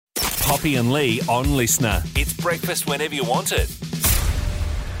Poppy and Lee on Listener. It's breakfast whenever you want it.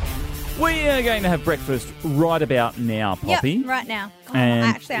 We are going to have breakfast right about now, Poppy. Yep, right now. Oh, And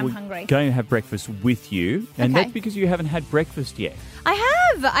actually, I'm we're hungry. going to have breakfast with you, and Okay. that's because you haven't had breakfast yet. I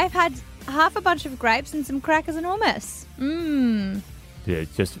have. I've had half a bunch of grapes and some crackers and hummus. Yeah,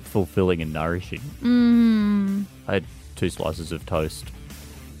 it's just fulfilling and nourishing. I had 2 slices of toast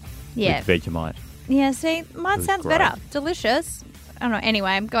Yeah. with Vegemite. Yeah, see, mine was sounds great. better. Delicious. I don't know. Anyway,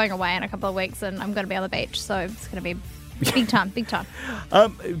 I'm going away in a couple of weeks and I'm going to be on the beach, so it's going to be big time, big time.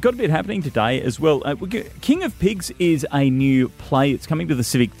 Got a bit happening today as well. King of Pigs is a new play. It's coming to the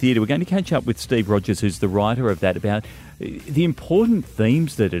Civic Theatre. We're going to catch up with Steve Rogers, who's the writer of that, about the important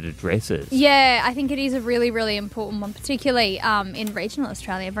themes that it addresses. Yeah, I think it is a really, really important one, particularly in regional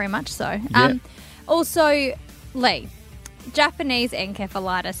Australia, very much so. Yeah. Also, Lee, Japanese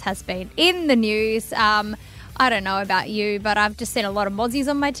encephalitis has been in the news. I don't know about you, but I've just seen a lot of mozzies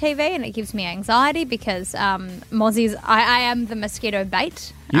on my TV and it gives me anxiety because mozzies, I am the mosquito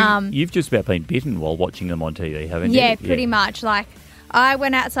bait. You've just about been bitten while watching them on TV, haven't you? Yeah, pretty much. Like, I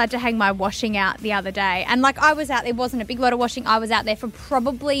went outside to hang my washing out the other day and, like, I was out there, wasn't a big lot of washing. I was out there for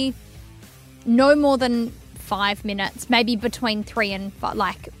probably no more than 5 minutes, maybe between 3 and 5,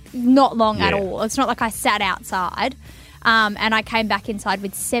 like, not long at Yeah. all. It's not like I sat outside. And I came back inside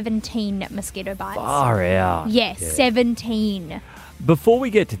with 17 mosquito bites. Far out. Yeah, 17. Before we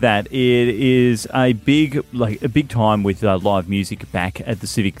get to that, it is a big time with live music back at the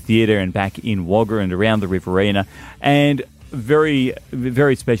Civic Theatre and back in Wagga and around the Riverina. And very,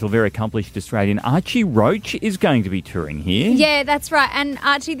 very special, very accomplished Australian Archie Roach is going to be touring here. Yeah, that's right. And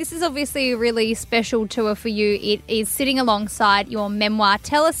Archie, this is obviously a really special tour for you. It is sitting alongside your memoir.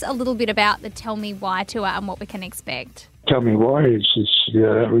 Tell us a little bit about the Tell Me Why tour and what we can expect. Tell Me Why is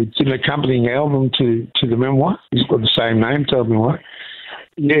it's an accompanying album to the memoir. It's got the same name, Tell Me Why.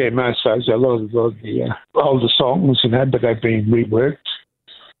 Yeah, most of those, a lot of the older songs, but they've been reworked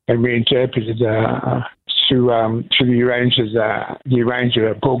and reinterpreted through the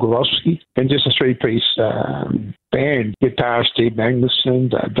arranger Paul Gorofsky, and just a 3-piece band: guitar Steve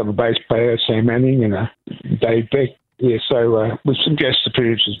Magnuson, double bass player Sam Manning, and Dave Beck. Yeah, so with some guest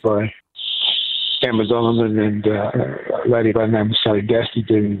appearances by Emma Donovan and a lady by the name of Sally Gasty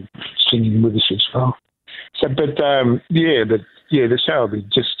doing singing with us as well. So, the show will be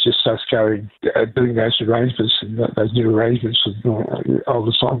just us going doing those arrangements and those new arrangements of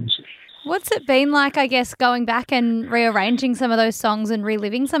older songs. What's it been like, I guess, going back and rearranging some of those songs and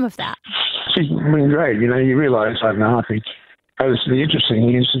reliving some of that? It's been great. You realise, I think the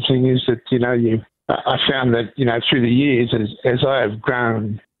interesting thing is that, I found that, through the years, as I have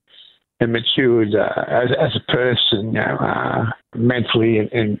grown and matured as a person, mentally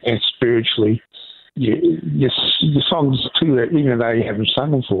and spiritually, your songs too, even though you haven't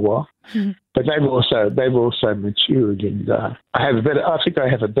sung them for a while, but they've also matured, and I think I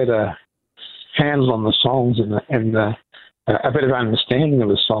have a better handle on the songs and a better understanding of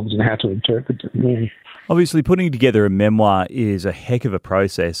the songs and how to interpret them. Yeah. Obviously, putting together a memoir is a heck of a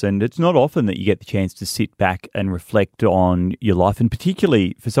process, and it's not often that you get the chance to sit back and reflect on your life, and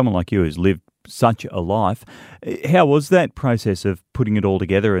particularly for someone like you who's lived such a life. How was that process of putting it all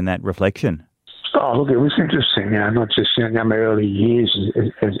together and that reflection? Oh, look, it was interesting, not just in my early years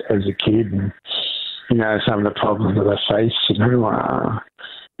as a kid, and some of the problems that I faced,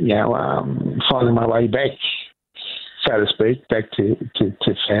 finding my way back, so to speak, back to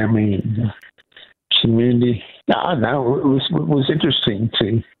family and community. No, I know it was interesting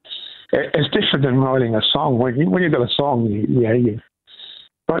to. It's different than writing a song. When you've got a song, you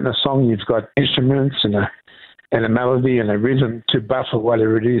writing a song, you've got instruments and a melody and a rhythm to buffer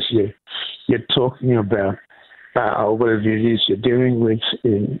whatever it is you're talking about, or whatever it is you're doing with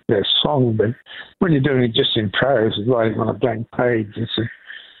in that song. But when you're doing it just in prose, writing on a blank page,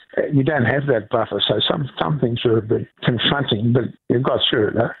 you don't have that buffer. So some things are a bit confronting, but you've got through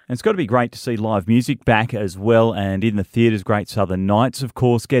it, though. And it's got to be great to see live music back as well, and in the theatres, Great Southern Nights, of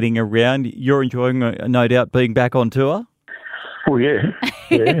course, getting around. You're enjoying, no doubt, being back on tour? Well, yeah.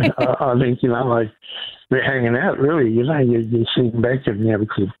 I think, we're hanging out, really. You're sitting back and,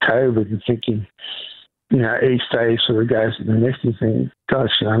 because of COVID and thinking, each day sort of goes to the next and think,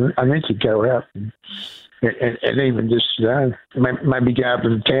 gosh, I need to go out and even just, maybe go up to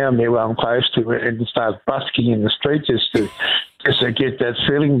the town there where I'm close to it and start busking in the street just to get that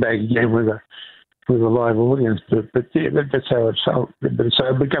feeling back again with a live audience. But that's how it felt. But it's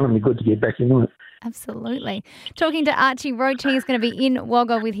going to be good to get back into it. Absolutely. Talking to Archie Roach, he's going to be in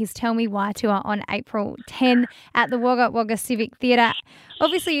Wagga with his Tell Me Why tour on April 10 at the Wagga Civic Theatre.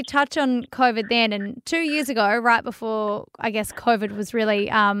 Obviously, you touch on COVID then, and 2 years ago, right before, I guess, COVID was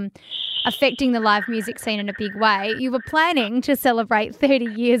really affecting the live music scene in a big way, you were planning to celebrate 30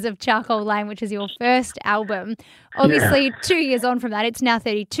 years of Charcoal Lane, which is your first album. Obviously, 2 years on from that, it's now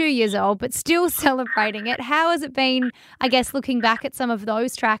 32 years old, but still celebrating it. How has it been, I guess, looking back at some of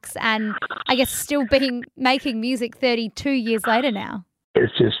those tracks and, I guess, still making music 32 years later now?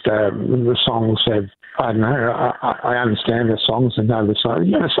 It's just the songs have, I don't know, I understand the songs and know the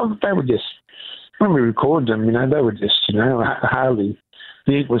songs. They were just, when we recorded them, they were just, hardly,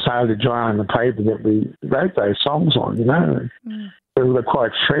 the ink was hardly dry on the paper that we wrote those songs on, They were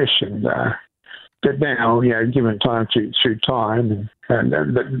quite fresh and, but now, given time through time and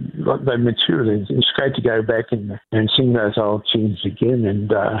they mature, it's great to go back and sing those old tunes again and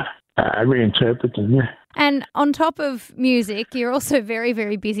reinterpret them, And on top of music, you're also very,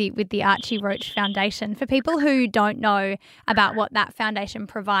 very busy with the Archie Roach Foundation. For people who don't know about what that foundation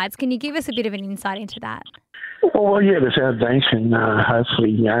provides, can you give us a bit of an insight into that? Well, the foundation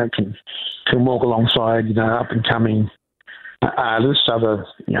hopefully can walk alongside up and coming artists, other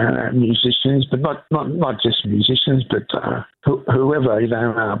musicians, but not just musicians, but whoever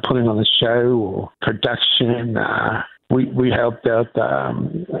putting on a show or production. We helped out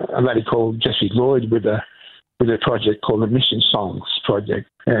a lady called Jessie Lloyd with a project called the Mission Songs Project,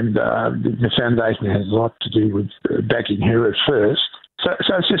 and the foundation has a lot to do with backing her at first. So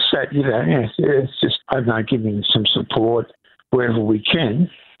it's just that, it's just, giving some support wherever we can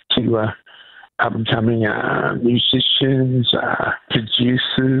to up-and-coming musicians,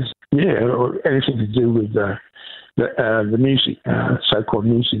 producers, or anything to do with the music, so-called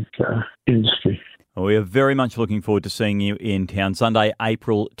music industry. Well, we are very much looking forward to seeing you in town Sunday,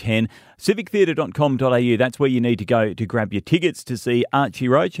 April 10. civictheatre.com.au, that's where you need to go to grab your tickets to see Archie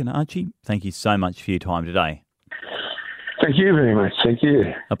Roach. And Archie, thank you so much for your time today. Thank you very much. Thank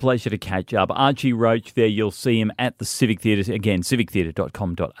you. A pleasure to catch up. Archie Roach there, you'll see him at the Civic Theatre. Again,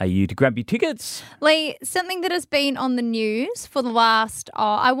 civictheatre.com.au to grab your tickets. Lee, something that has been on the news for the last,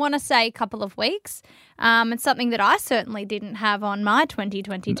 I want to say, couple of weeks, and something that I certainly didn't have on my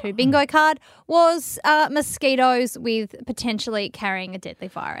 2022 bingo card was mosquitoes with potentially carrying a deadly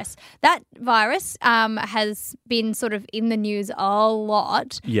virus. That virus has been sort of in the news a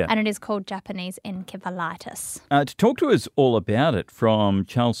lot, and it is called Japanese encephalitis. To talk to us all about it from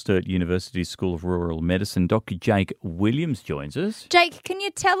Charles Sturt University School of Rural Medicine, Dr. Jake Williams joins us. Jake, can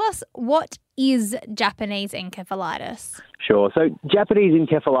you tell us what is Japanese encephalitis? Sure. So Japanese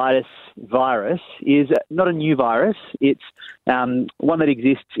encephalitis virus is not a new virus. It's one that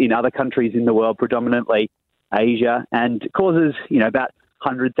exists in other countries in the world, predominantly Asia, and causes, about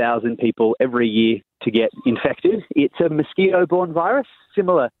 100,000 people every year to get infected. It's a mosquito-borne virus,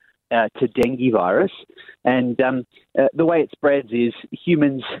 similar to dengue virus. And the way it spreads is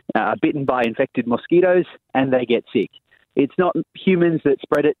humans are bitten by infected mosquitoes and they get sick. It's not humans that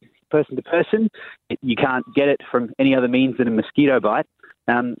spread it person to person. You can't get it from any other means than a mosquito bite.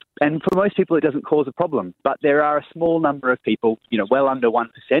 And for most people, it doesn't cause a problem. But there are a small number of people, well under 1%,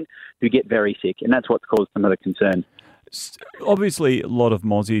 who get very sick. And that's what's caused some of the concern. Obviously, a lot of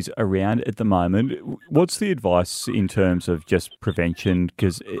mozzies around at the moment. What's the advice in terms of just prevention?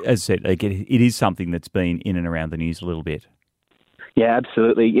 Because, as I said, it is something that's been in and around the news a little bit. Yeah,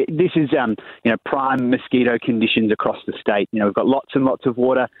 absolutely. This is, prime mosquito conditions across the state. We've got lots and lots of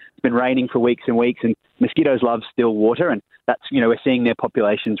water. It's been raining for weeks and weeks, and mosquitoes love still water, and that's, we're seeing their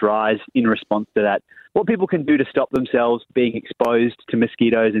populations rise in response to that. What people can do to stop themselves being exposed to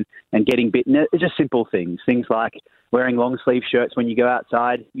mosquitoes and getting bitten are just simple things. Things like wearing long sleeve shirts when you go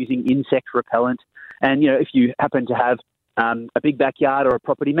outside, using insect repellent, and, if you happen to have a big backyard or a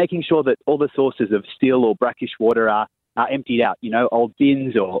property, making sure that all the sources of still or brackish water are emptied out, old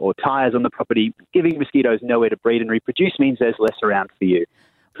bins or tyres on the property. Giving mosquitoes nowhere to breed and reproduce means there's less around for you.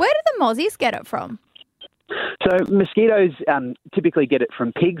 Where do the mozzies get it from? So mosquitoes typically get it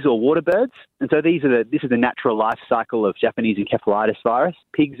from pigs or water birds. And so this is the natural life cycle of Japanese encephalitis virus.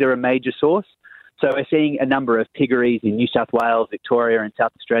 Pigs are a major source. So we're seeing a number of piggeries in New South Wales, Victoria and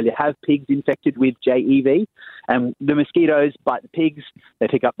South Australia have pigs infected with JEV. And the mosquitoes bite the pigs, they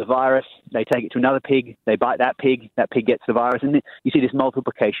pick up the virus, they take it to another pig, they bite that pig gets the virus, and you see this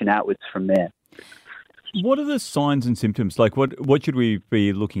multiplication outwards from there. What are the signs and symptoms? Like what should we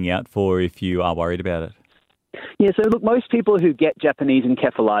be looking out for if you are worried about it? Yeah, so look, most people who get Japanese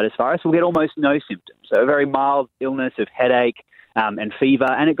encephalitis virus will get almost no symptoms. So a very mild illness of headache, and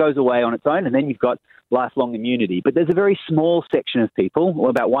fever, and it goes away on its own, and then you've got lifelong immunity. But there's a very small section of people, or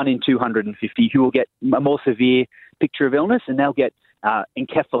about 1 in 250, who will get a more severe picture of illness, and they'll get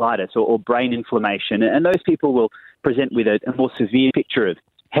encephalitis or brain inflammation. And those people will present with a more severe picture of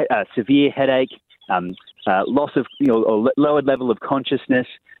severe headache, loss of, or lowered level of consciousness,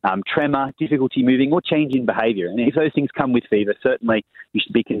 tremor, difficulty moving, or change in behaviour. And if those things come with fever, certainly you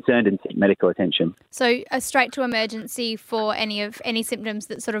should be concerned and seek medical attention. So straight to emergency for any symptoms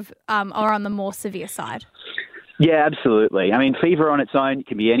that sort of are on the more severe side. Yeah, absolutely. I mean, fever on its own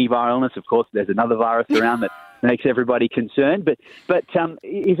can be any viral illness. Of course, there's another virus around that makes everybody concerned. But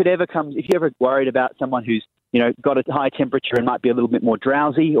if you're ever worried about someone who's got a high temperature and might be a little bit more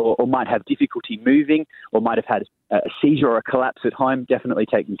drowsy, or might have difficulty moving, or might have had a seizure or a collapse at home, definitely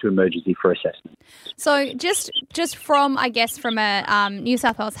take them to emergency for assessment. So just from a New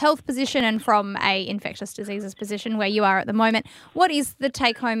South Wales health position and from a infectious diseases position where you are at the moment, what is the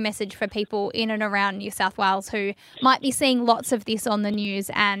take-home message for people in and around New South Wales who might be seeing lots of this on the news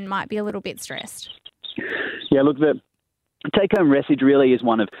and might be a little bit stressed? Yeah, look, the take-home message really is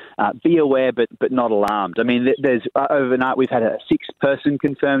one of be aware but not alarmed. I mean, there's overnight we've had a 6th person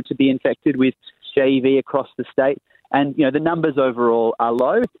confirmed to be infected with JEV across the state, and the numbers overall are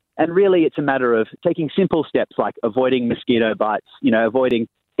low. And really, it's a matter of taking simple steps like avoiding mosquito bites, avoiding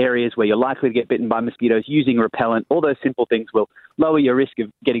areas where you're likely to get bitten by mosquitoes, using repellent. All those simple things will lower your risk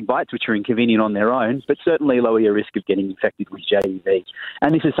of getting bites, which are inconvenient on their own, but certainly lower your risk of getting infected with JEV.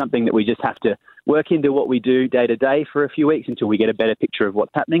 And this is something that we just have to work into what we do day to day for a few weeks until we get a better picture of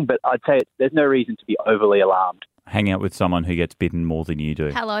what's happening. But I'd say there's no reason to be overly alarmed. Hang out with someone who gets bitten more than you do.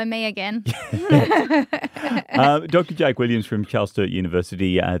 Hello, me again. Dr. Jake Williams from Charles Sturt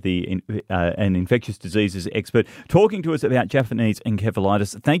University, an infectious diseases expert, talking to us about Japanese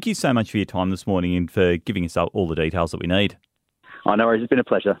encephalitis. Thank you so much for your time this morning and for giving us all the details that we need. Oh, no worries. It's been a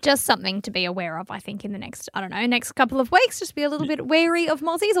pleasure. Just something to be aware of, I think, in the next couple of weeks. Just be a little bit wary of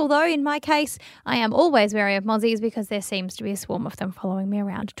mozzies, although in my case, I am always wary of mozzies because there seems to be a swarm of them following me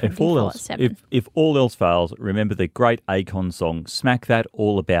around 24/7. If all else fails, remember the great Akon song, Smack That,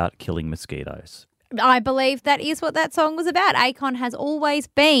 all about killing mosquitoes. I believe that is what that song was about. Akon has always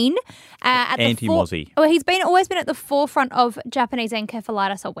been at the anti-mozzie. He's always been at the forefront of Japanese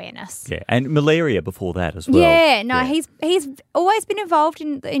encephalitis awareness. Yeah, and malaria before that as well. Yeah, no, he's always been involved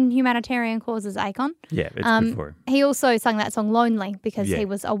in humanitarian causes. Akon. Yeah, it's good for him. He also sung that song "Lonely" because he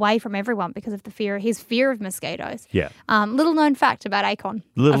was away from everyone because of his fear of mosquitoes. Yeah. Little known fact about Akon.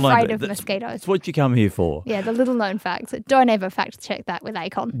 Afraid of mosquitoes. That's what you come here for. Yeah, the little known facts. Don't ever fact check that with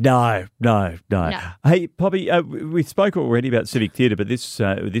Akon. No. Hey, Poppy, we spoke already about Civic Theatre, but this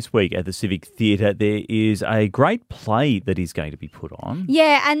week at the Civic Theatre there is a great play that is going to be put on.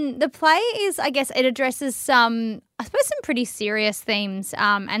 Yeah, and the play is, I guess, it addresses some pretty serious themes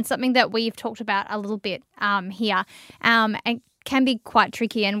and something that we've talked about a little bit here and can be quite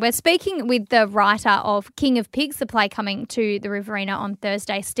tricky. And we're speaking with the writer of King of Pigs, the play coming to the Riverina on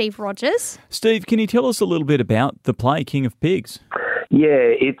Thursday, Steve Rogers. Steve, can you tell us a little bit about the play King of Pigs?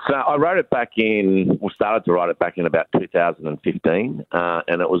 Yeah, I wrote it started to write it back in about 2015,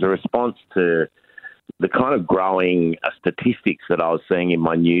 and it was a response to the kind of growing statistics that I was seeing in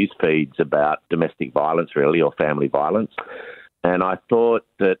my news feeds about domestic violence, really, or family violence. And I thought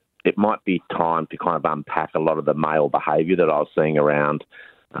that it might be time to kind of unpack a lot of the male behaviour that I was seeing around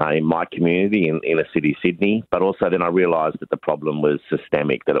in my community in inner city Sydney, but also then I realised that the problem was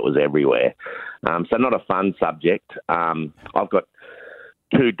systemic, that it was everywhere. So not a fun subject. I've got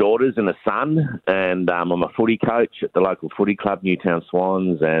 2 daughters and a son, and I'm a footy coach at the local footy club, Newtown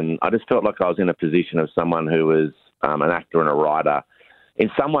Swans, and I just felt like I was in a position of someone who was an actor and a writer.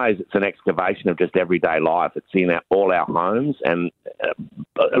 In some ways, it's an excavation of just everyday life. It's in all our homes, and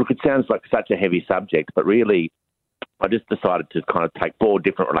look, it sounds like such a heavy subject, but really I just decided to kind of take 4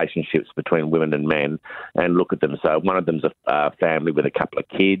 different relationships between women and men and look at them. So one of them's a family with a couple of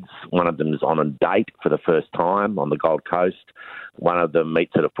kids. One of them is on a date for the first time on the Gold Coast. One of them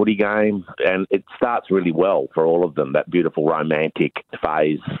meets at a footy game. And it starts really well for all of them, that beautiful romantic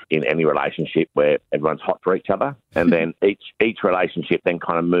phase in any relationship where everyone's hot for each other. And then each relationship then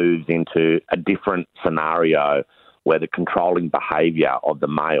kind of moves into a different scenario where the controlling behaviour of the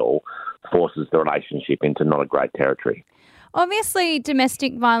male forces the relationship into not a great territory. Obviously,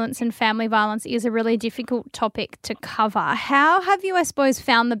 domestic violence and family violence is a really difficult topic to cover. How have you, I suppose,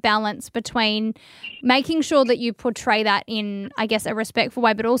 found the balance between making sure that you portray that in, I guess, a respectful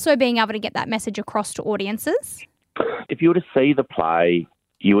way, but also being able to get that message across to audiences? If you were to see the play,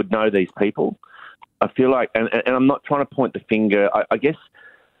 you would know these people. I feel like, and I'm not trying to point the finger, I guess,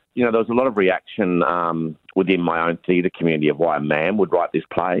 there was a lot of reaction within my own theatre community of why a man would write this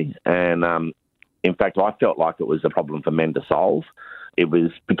play. And in fact, I felt like it was a problem for men to solve. it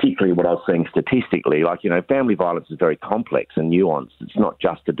was particularly what I was seeing statistically. Like, family violence is very complex and nuanced. It's not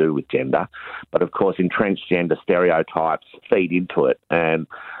just to do with gender, but of course entrenched gender stereotypes feed into it. And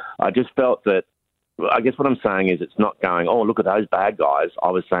I just felt that, I guess what I'm saying is it's not going, oh, look at those bad guys. I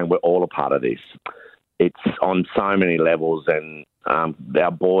was saying we're all a part of this. It's on so many levels, and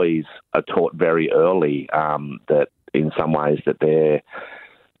our boys are taught very early that in some ways that they're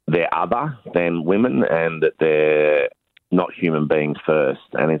other than women and that they're not human beings first.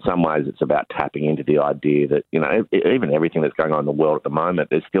 And in some ways it's about tapping into the idea that, even everything that's going on in the world at the moment,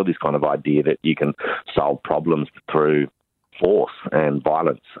 there's still this kind of idea that you can solve problems through force and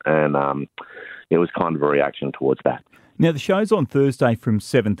violence. And it was kind of a reaction towards that. Now, the show's on Thursday from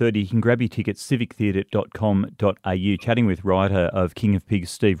 7:30. You can grab your tickets, civictheatre.com.au. Chatting with writer of King of Pigs,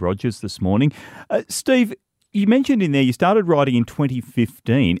 Steve Rogers, this morning. Steve, you mentioned in there you started writing in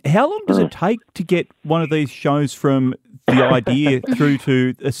 2015. How long does it take to get one of these shows from the idea through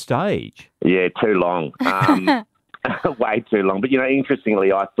to a stage? Yeah, too long. Way too long. But,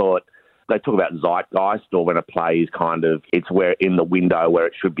 interestingly, I thought they talk about zeitgeist, or when a play is it's where in the window where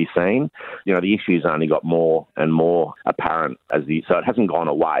it should be seen. The issues only got more and more apparent so it hasn't gone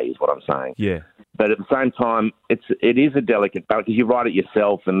away, is what I'm saying. Yeah. But at the same time, it is a delicate balance because you write it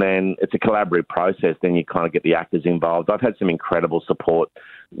yourself and then it's a collaborative process. Then you kind of get the actors involved. I've had some incredible support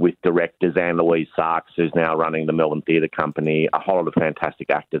with directors, Anne-Louise Sarks, who's now running the Melbourne Theatre Company, a whole lot of fantastic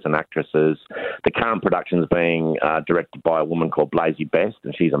actors and actresses. The current production's being directed by a woman called Blasey Best,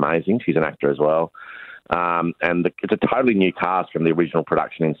 and she's amazing. She's an actor as well. It's a totally new cast from the original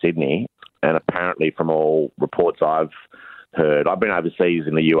production in Sydney, and apparently from all reports I've heard, I've been overseas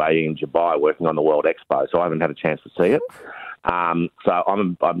in the UAE and Dubai working on the World Expo, so I haven't had a chance to see it. So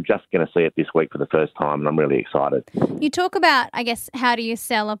I'm just going to see it this week for the first time, and I'm really excited. You talk about, I guess, how do you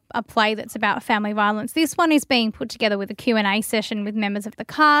sell a play that's about family violence? This one is being put together with a Q&A session with members of the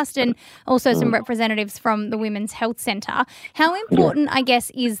cast and also some representatives from the Women's Health Centre. How important, I guess,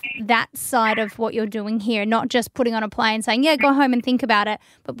 is that side of what you're doing here, not just putting on a play and saying, yeah, go home and think about it,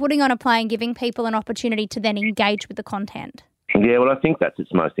 but putting on a play and giving people an opportunity to then engage with the content? Yeah, well, I think that's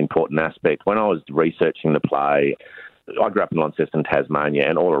its most important aspect. When I was researching the play, I grew up in Launceston, Tasmania,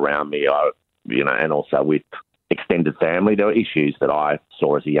 and all around me, and also with extended family, there were issues that I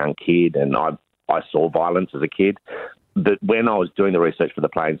saw as a young kid, and I saw violence as a kid. But when I was doing the research for the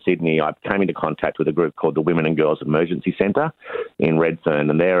play in Sydney, I came into contact with a group called the Women and Girls Emergency Centre in Redfern,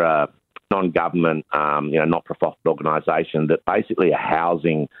 and they're a non-government, not-for-profit organisation that basically are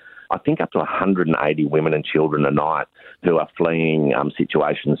housing, I think, up to 180 women and children a night who are fleeing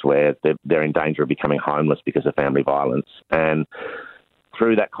situations where they're in danger of becoming homeless because of family violence. And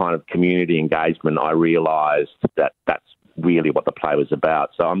through that kind of community engagement, I realised that that's really what the play was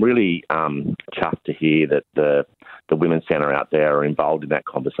about. So I'm really chuffed to hear that the Women's Centre out there are involved in that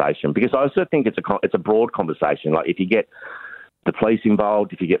conversation, because I also think it's a broad conversation. Like, if you get the police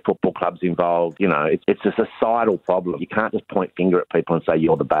involved, if you get football clubs involved, it's a societal problem. You can't just point finger at people and say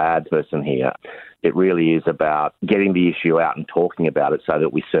you're the bad person here. It really is about getting the issue out and talking about it so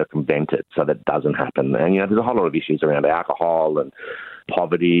that we circumvent it, so that it doesn't happen. And, there's a whole lot of issues around alcohol and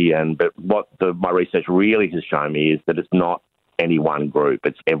poverty, but what my research really has shown me is that it's not any one group,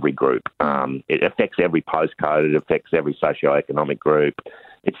 it's every group. It affects every postcode, it affects every socioeconomic group.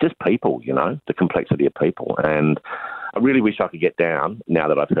 It's just people, the complexity of people. And I really wish I could get down now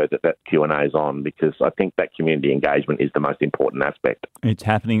that I've heard that Q&A is on, because I think that community engagement is the most important aspect. It's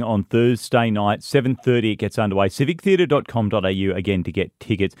happening on Thursday night, 7:30. It gets underway. civictheatre.com.au, again, to get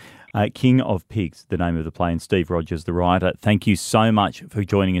tickets. King of Pigs, the name of the play, and Steve Rogers, the writer. Thank you so much for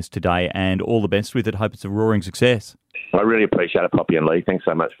joining us today, and all the best with it. Hope it's a roaring success. I really appreciate it, Poppy and Lee. Thanks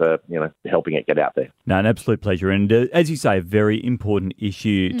so much for helping it get out there. No, an absolute pleasure. And as you say, a very important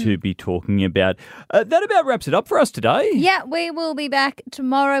issue to be talking about. That about wraps it up for us today. Yeah, we will be back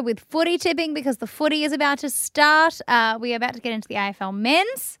tomorrow with footy tipping, because the footy is about to start. We are about to get into the AFL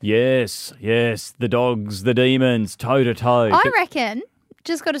men's. Yes. The Dogs, the Demons, toe-to-toe. I reckon,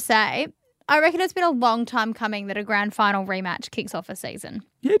 just got to say, it's been a long time coming that a grand final rematch kicks off a season.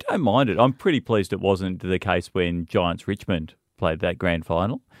 Yeah, don't mind it. I'm pretty pleased it wasn't the case when Giants Richmond played that grand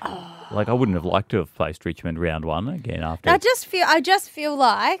final. Oh. Like, I wouldn't have liked to have faced Richmond round one again after. I just feel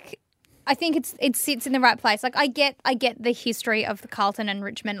like I think it sits in the right place. Like, I get the history of the Carlton and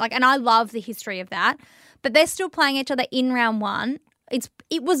Richmond, and I love the history of that, but they're still playing each other in round one.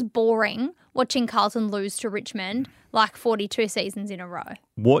 It was boring watching Carlton lose to Richmond like 42 seasons in a row.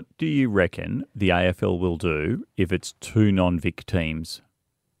 What do you reckon the AFL will do if it's two non-Vic teams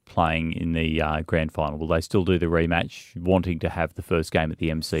playing in the grand final? Will they still do the rematch, wanting to have the first game at the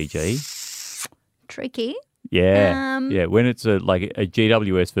MCG? Tricky. Yeah, yeah. When it's a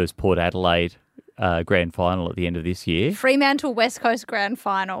GWS versus Port Adelaide grand final at the end of this year. Fremantle West Coast grand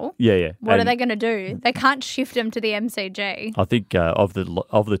final. Yeah. What are they going to do? They can't shift them to the MCG. I think of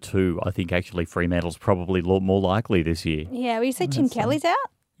the two, I think actually Fremantle's probably more likely this year. Yeah, well, you see Tim Kelly's out.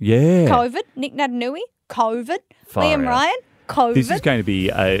 Yeah. COVID. Nick Natanui. COVID. Far Liam out. Ryan. COVID. This is going to be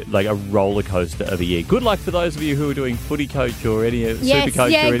a roller coaster of a year. Good luck for those of you who are doing footy coach or any super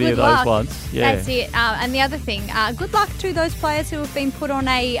coach or any of those ones. Yeah. That's it. And the other thing, good luck to those players who have been put on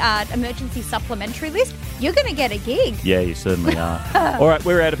a emergency supplementary list. You're going to get a gig. Yeah, you certainly are. All right,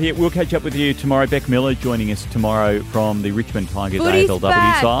 we're out of here. We'll catch up with you tomorrow. Beck Miller joining us tomorrow from the Richmond Tigers Footy's AFLW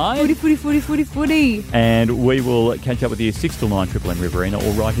back. side. Footy. And we will catch up with you 6 till 9 Triple M Riverina,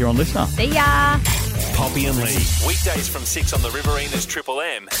 all right here on Listener. See ya. Poppy and Lee, weekdays from 6 on the Riverina's Triple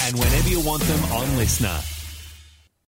M, and whenever you want them on Listener.